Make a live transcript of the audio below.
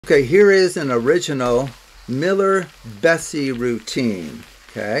Okay, here is an original Miller-Bessey routine,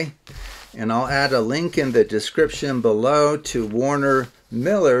 okay? And I'll add a link in the description below to Werner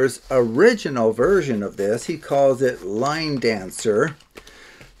Miller's original version of this. He calls it Line Dancer.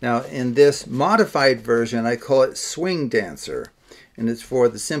 Now, in this modified version, I call it Swing Dancer. And it's for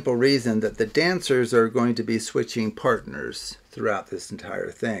the simple reason that the dancers are going to be switching partners throughout this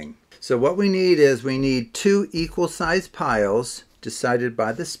entire thing. So what we need is we need two equal-sized piles decided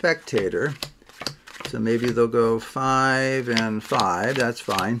by the spectator. So maybe they'll go 5 and 5, that's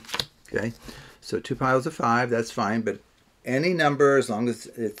fine. Okay, so 2 piles of 5, that's fine, but any number as long as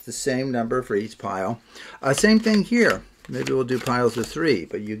it's the same number for each pile. Same thing here. Maybe we'll do piles of 3,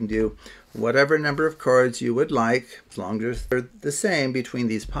 but you can do whatever number of cards you would like as long as they're the same between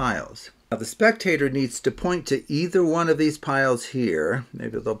these piles. Now the spectator needs to point to either one of these piles here.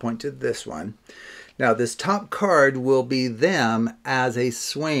 Maybe they'll point to this one. Now this top card will be them as a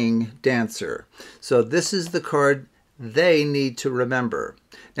swing dancer. So this is the card they need to remember.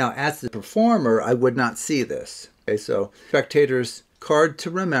 Now as the performer, I would not see this. Okay, so spectator's card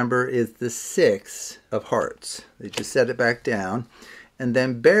to remember is the 6 of hearts. They just set it back down and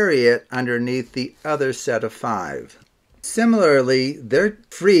then bury it underneath the other set of 5. Similarly, they're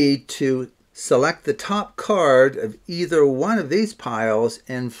free to select the top card of either one of these piles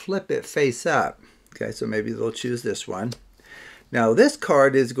and flip it face up. Okay, so maybe they'll choose this one. Now this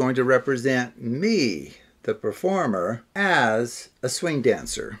card is going to represent me, the performer, as a swing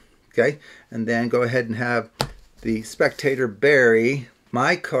dancer. Okay, and then go ahead and have the spectator bury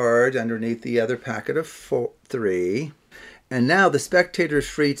my card underneath the other packet of 3. And now the spectator is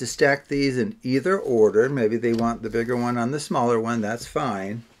free to stack these in either order. Maybe they want the bigger one on the smaller one, that's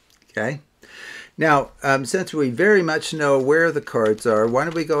fine. Okay. Now, since we very much know where the cards are, why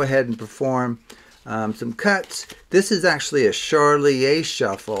don't we go ahead and perform some cuts. This is actually a Charlier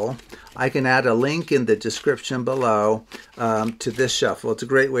shuffle. I can add a link in the description below to this shuffle. It's a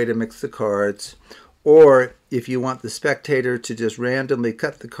great way to mix the cards. Or if you want the spectator to just randomly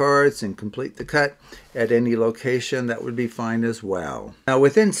cut the cards and complete the cut at any location, that would be fine as well. Now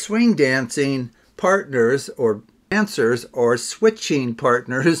within swing dancing, partners or dancers are switching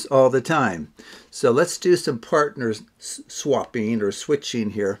partners all the time. So let's do some partners swapping or switching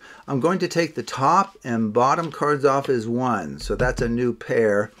here. I'm going to take the top and bottom cards off as 1. So that's a new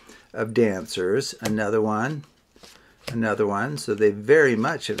pair of dancers. Another one. Another one. So they very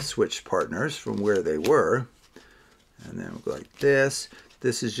much have switched partners from where they were. And then we'll go like this.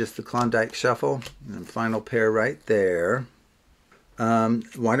 This is just the Klondike Shuffle. And final pair right there.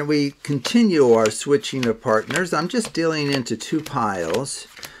 Why don't we continue our switching of partners? I'm just dealing into 2 piles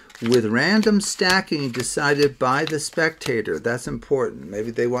with random stacking decided by the spectator. That's important. Maybe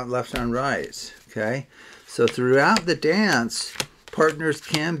they want left on right. Okay. So throughout the dance, partners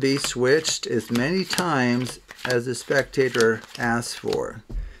can be switched as many times as the spectator asks for.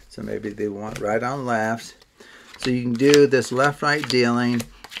 So maybe they want right on left. So you can do this left-right dealing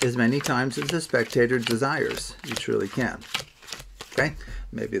as many times as the spectator desires. You truly can. Okay,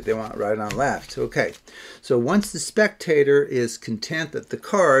 maybe they want right on left. Okay, so once the spectator is content that the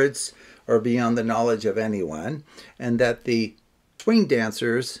cards are beyond the knowledge of anyone and that the swing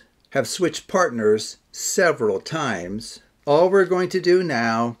dancers have switched partners several times, all we're going to do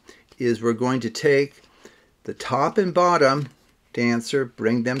now is we're going to take the top and bottom dancer,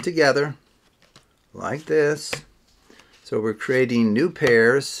 bring them together like this. So we're creating new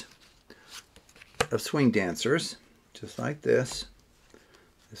pairs of swing dancers, just like this.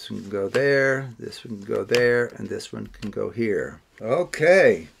 This one can go there, this one can go there, and this one can go here.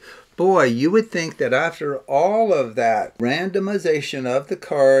 Okay. Boy, you would think that after all of that randomization of the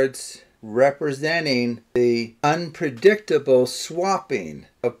cards representing the unpredictable swapping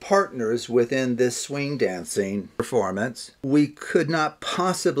of partners within this swing dancing performance, we could not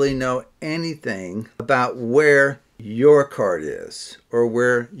possibly know anything about where your card is or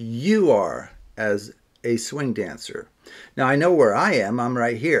where you are as a swing dancer. Now I know where I am. I'm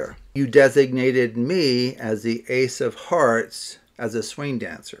right here. You designated me as the Ace of Hearts as a swing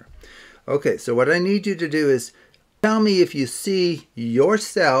dancer. Okay, so what I need you to do is tell me if you see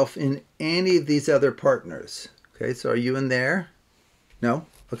yourself in any of these other partners. Okay, so are you in there? No?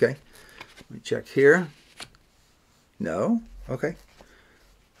 Okay. Let me check here. No? Okay.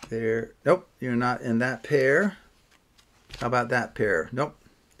 There. Nope, you're not in that pair. How about that pair? Nope.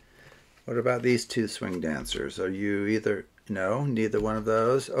 What about these 2 swing dancers? Are you either... No, neither one of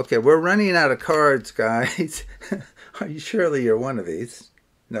those. Okay, we're running out of cards, guys. Are you surely you're one of these?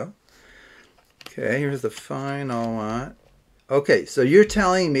 No? Okay, here's the final one. Okay, so you're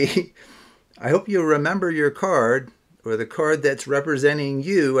telling me, I hope you remember your card. or the card that's representing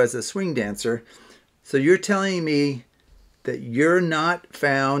you as a swing dancer. So you're telling me that you're not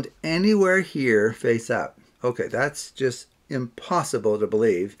found anywhere here face up. Okay, that's just impossible to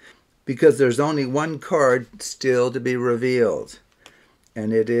believe because there's only one card still to be revealed.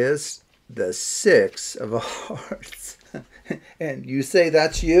 And it is the 6 of hearts. And you say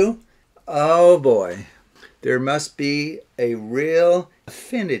that's you? Oh boy. There must be a real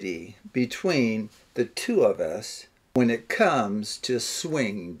affinity between the two of us when it comes to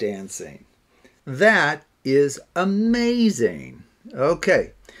swing dancing. That is amazing.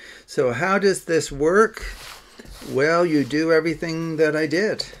 Okay, so how does this work? Well, you do everything that I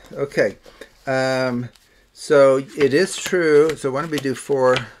did. Okay, so it is true. So why don't we do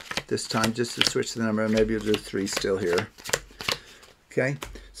 4 this time just to switch the number. Maybe we'll do 3 still here. Okay,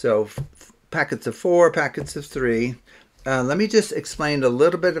 so packets of 4, packets of 3. Let me just explain a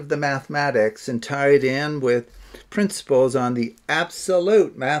little bit of the mathematics and tie it in with principles on the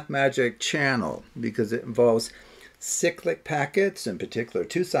absolute Math Magic channel because it involves cyclic packets, in particular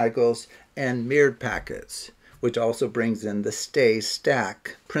 2 cycles, and mirrored packets, which also brings in the stay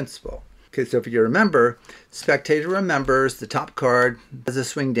stack principle. Okay, so if you remember, spectator remembers the top card as a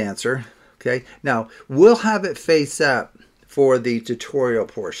swing dancer. Okay, now we'll have it face up for the tutorial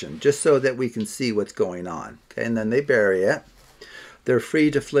portion, just so that we can see what's going on. Okay, and then they bury it. They're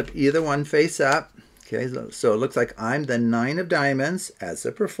free to flip either one face up. Okay, so it looks like I'm the 9 of diamonds as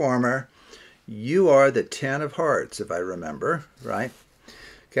a performer. You are the 10 of hearts, if I remember, right?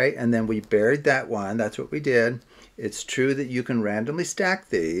 Okay, and then we buried that one. That's what we did. It's true that you can randomly stack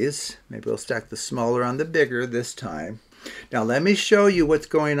these. Maybe we'll stack the smaller on the bigger this time. Now let me show you what's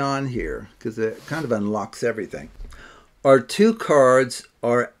going on here, because it kind of unlocks everything. Our 2 cards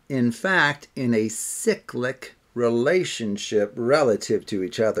are in fact in a cyclic relationship relative to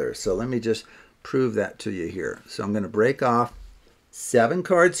each other. So let me just prove that to you here. So I'm going to break off 7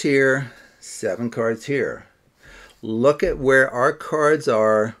 cards here, 7 cards here. Look at where our cards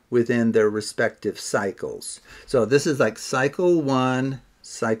are within their respective cycles. So this is like cycle 1,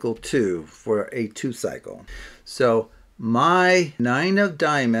 cycle 2 for a 2 cycle. So my 9 of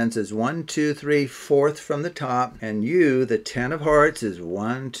diamonds is 1, 2, 3, 4th from the top, and you, the 10 of hearts, is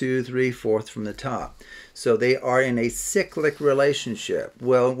 1, 2, 3, 4th from the top. So they are in a cyclic relationship.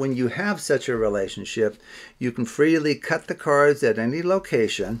 Well, when you have such a relationship, you can freely cut the cards at any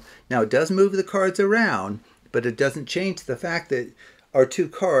location. Now, it does move the cards around, but it doesn't change the fact that our 2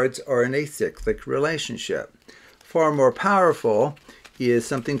 cards are in a cyclic relationship. Far more powerful is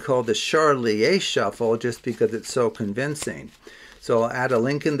something called the Charlier Shuffle, just because it's so convincing. So I'll add a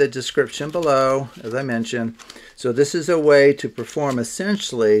link in the description below, as I mentioned. So this is a way to perform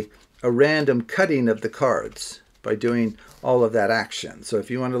essentially a random cutting of the cards by doing all of that action. So if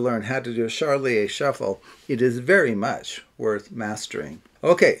you want to learn how to do a Charlier Shuffle, it is very much worth mastering.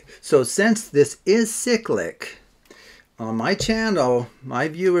 Okay, so since this is cyclic, on my channel, my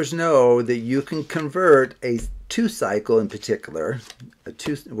viewers know that you can convert a 2 cycle in particular,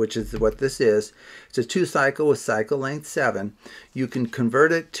 which is what this is. It's a 2 cycle with cycle length 7. You can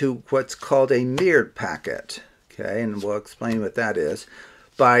convert it to what's called a mirrored packet. Okay, and we'll explain what that is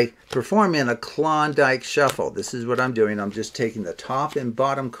by performing a Klondike shuffle. This is what I'm doing. I'm just taking the top and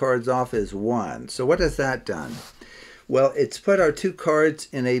bottom cards off as 1. So what has that done? Well, it's put our 2 cards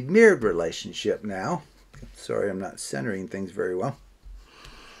in a mirrored relationship now. Sorry, I'm not centering things very well.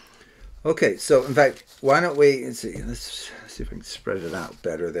 Okay, so in fact, why don't we, let's see if I can spread it out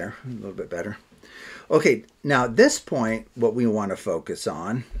better there, a little bit better. Okay, now at this point, what we want to focus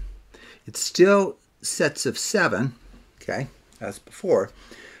on, it's still sets of 7, okay, as before,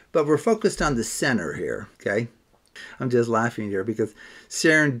 but we're focused on the center here, okay? I'm just laughing here because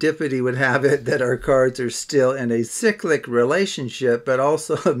serendipity would have it that our cards are still in a cyclic relationship, but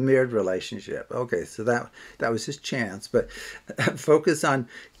also a mirrored relationship. Okay, so that was just chance, but focus on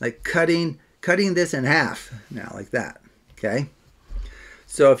like cutting this in half now, like that. Okay,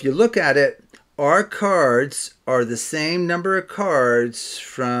 so if you look at it, our cards are the same number of cards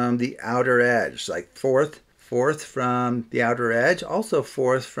from the outer edge, like fourth from the outer edge, also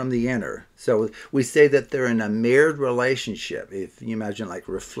 4th from the inner. So we say that they're in a mirrored relationship, if you imagine like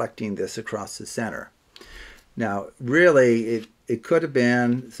reflecting this across the center. Now, really, it could have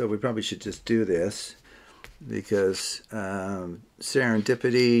been, so we probably should just do this, because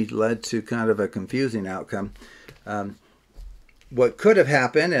serendipity led to kind of a confusing outcome. What could have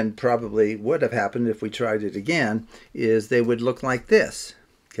happened, and probably would have happened if we tried it again, is they would look like this.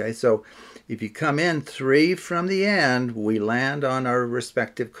 Okay, so if you come in 3 from the end, we land on our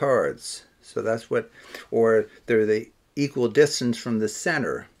respective cards. So that's what, or they're the equal distance from the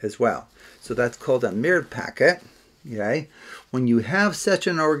center as well. So that's called a mirrored packet. Okay? When you have such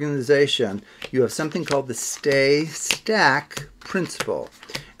an organization, you have something called the stay-stack principle.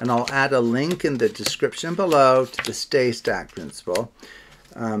 And I'll add a link in the description below to the stay-stack principle.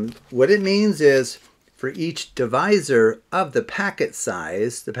 What it means is for each divisor of the packet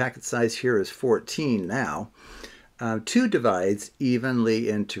size here is 14 now, 2 divides evenly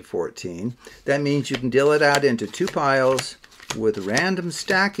into 14. That means you can deal it out into 2 piles with random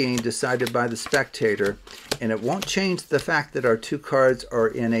stacking decided by the spectator, and it won't change the fact that our 2 cards are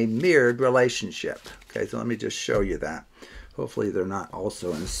in a mirrored relationship. Okay, so let me just show you that. Hopefully they're not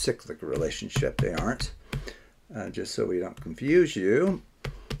also in a cyclic relationship. They aren't. Just so we don't confuse you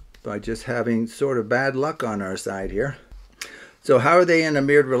by just having sort of bad luck on our side here. So how are they in a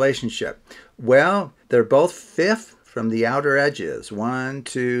mirrored relationship? Well, they're both fifth from the outer edges. 1,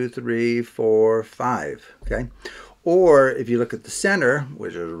 2, 3, 4, 5. Okay? Or if you look at the center,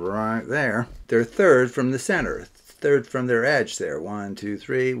 which is right there, they're third from the center. Third from their edge there. 1, 2,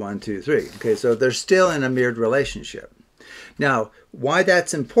 3, 1, 2, 3. Okay, so they're still in a mirrored relationship. Now, why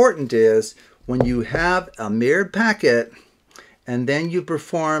that's important is when you have a mirrored packet and then you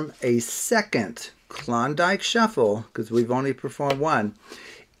perform a second Klondike shuffle, because we've only performed one,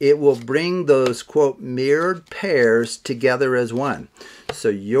 it will bring those, quote, mirrored pairs together as one. So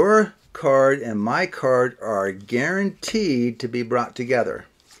your card and my card are guaranteed to be brought together,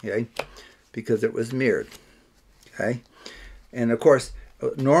 okay, because it was mirrored, okay? And of course,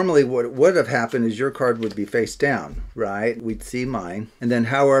 normally what would have happened is your card would be face down, right? We'd see mine, and then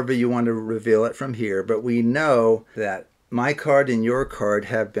however you want to reveal it from here, but we know that my card and your card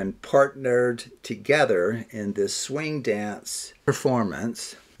have been partnered together in this swing dance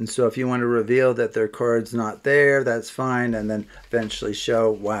performance. And so if you want to reveal that their card's not there, that's fine, and then eventually show,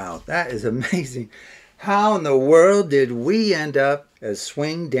 wow, that is amazing. How in the world did we end up as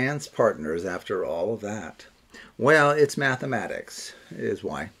swing dance partners after all of that? Well, it's mathematics is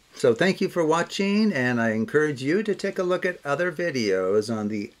why. So thank you for watching, and I encourage you to take a look at other videos on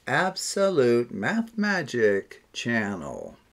the Absolute Math Magic channel.